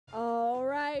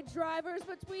right, drivers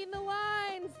between the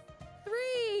lines.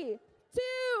 3,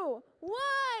 2, 1,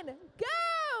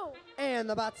 go! And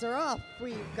the bots are off.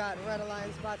 We've got Red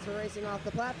Alliance bots racing off the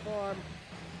platform.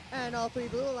 And all 3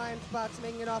 Blue Alliance bots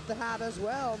making it off the hab as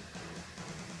well.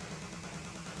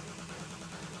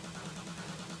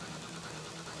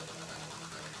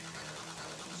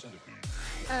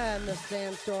 And the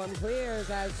sandstorm clears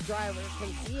as drivers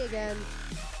can see again.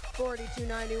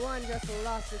 4291 just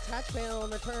lost its hatch panel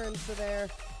and returns to their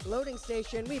loading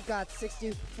station. We've got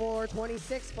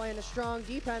 6426 playing a strong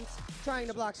defense, trying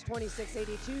to block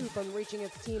 2682 from reaching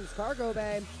its team's cargo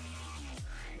bay.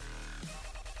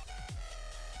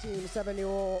 Team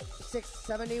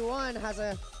 671 has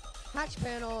a hatch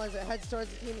panel as it heads towards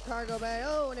the team's cargo bay.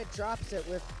 Oh, and it drops it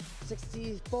with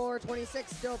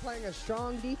 6426 still playing a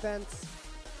strong defense.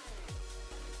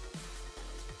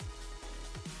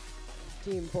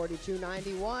 Team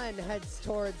 4291 heads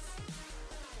towards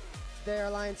their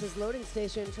Alliance's loading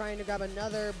station, trying to grab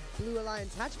another Blue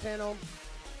Alliance hatch panel.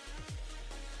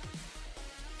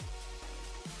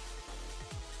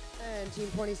 And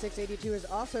Team 2682 is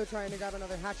also trying to grab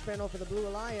another hatch panel for the Blue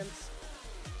Alliance.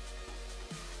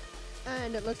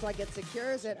 And it looks like it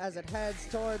secures it as it heads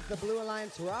towards the Blue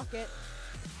Alliance rocket.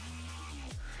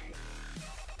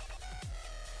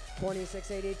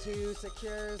 2682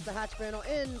 secures the hatch panel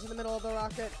into the middle of the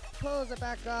rocket, pulls it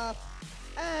back off,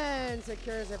 and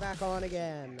secures it back on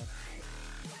again.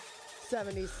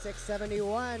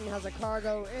 7671 has a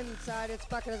cargo inside its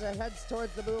bucket as it heads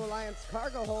towards the Blue Alliance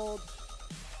cargo hold.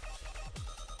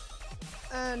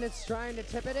 And it's trying to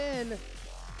tip it in.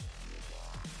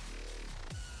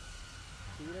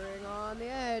 Teetering on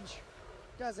the edge.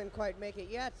 Doesn't quite make it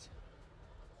yet.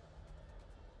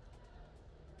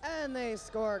 And they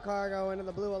score cargo into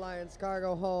the Blue Alliance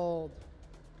cargo hold.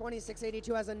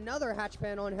 2682 has another hatch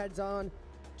panel and heads on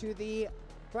to the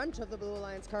front of the Blue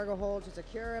Alliance cargo hold to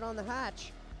secure it on the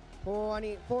hatch.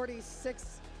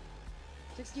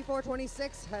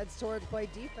 6426 heads towards play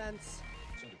defense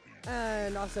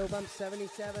and also bumps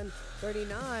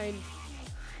 7739.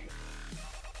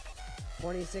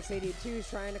 2682 is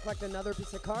trying to collect another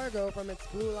piece of cargo from its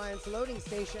Blue Alliance loading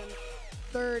station.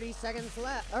 20 seconds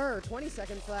left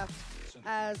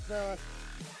as the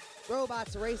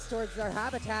robots race towards their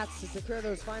habitats to secure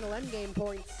those final endgame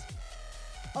points.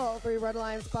 All 3 Red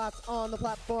Alliance spots on the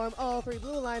platform, all 3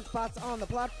 Blue Alliance spots on the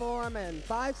platform, and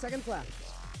 5 seconds left.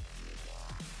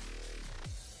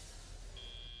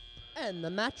 And the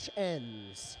match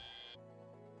ends.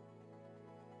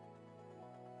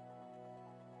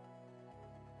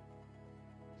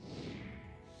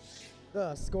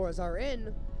 The scores are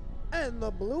in, and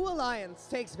the Blue Alliance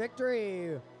takes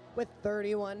victory with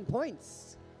 31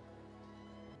 points.